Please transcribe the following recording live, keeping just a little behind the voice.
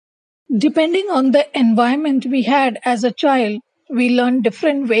Depending on the environment we had as a child, we learn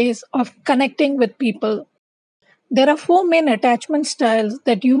different ways of connecting with people. There are four main attachment styles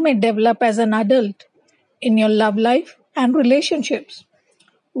that you may develop as an adult in your love life and relationships.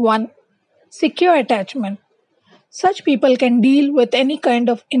 1. Secure attachment. Such people can deal with any kind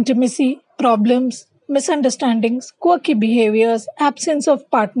of intimacy, problems, misunderstandings, quirky behaviors, absence of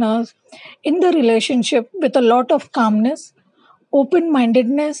partners in the relationship with a lot of calmness, open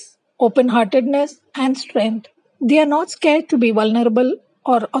mindedness, open heartedness, and strength. They are not scared to be vulnerable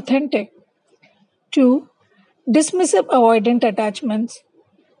or authentic. 2. Dismissive avoidant attachments.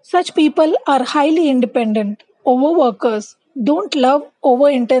 Such people are highly independent, overworkers, don't love over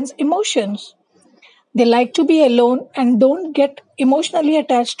intense emotions. They like to be alone and don't get emotionally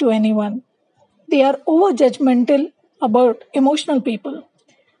attached to anyone. They are over judgmental about emotional people.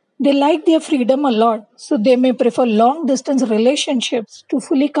 They like their freedom a lot, so they may prefer long distance relationships to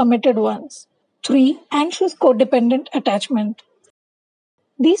fully committed ones. 3. Anxious codependent attachment.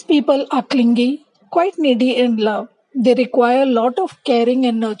 These people are clingy, quite needy in love. They require a lot of caring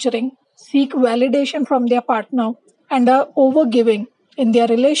and nurturing, seek validation from their partner, and are overgiving in their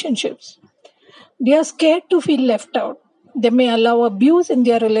relationships. They are scared to feel left out. They may allow abuse in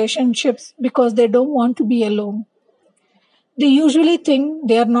their relationships because they don't want to be alone. They usually think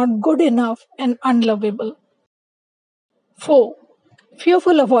they are not good enough and unlovable. 4.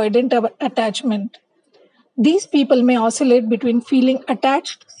 Fearful avoidant attachment. These people may oscillate between feeling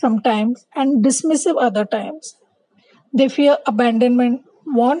attached sometimes and dismissive other times. They fear abandonment,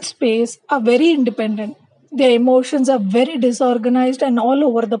 want space, are very independent. Their emotions are very disorganized and all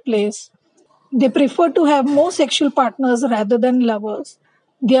over the place. They prefer to have more sexual partners rather than lovers.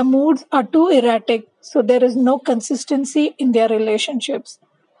 Their moods are too erratic, so there is no consistency in their relationships.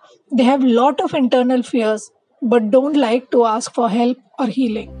 They have lot of internal fears but don't like to ask for help or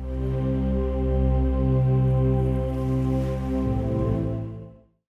healing.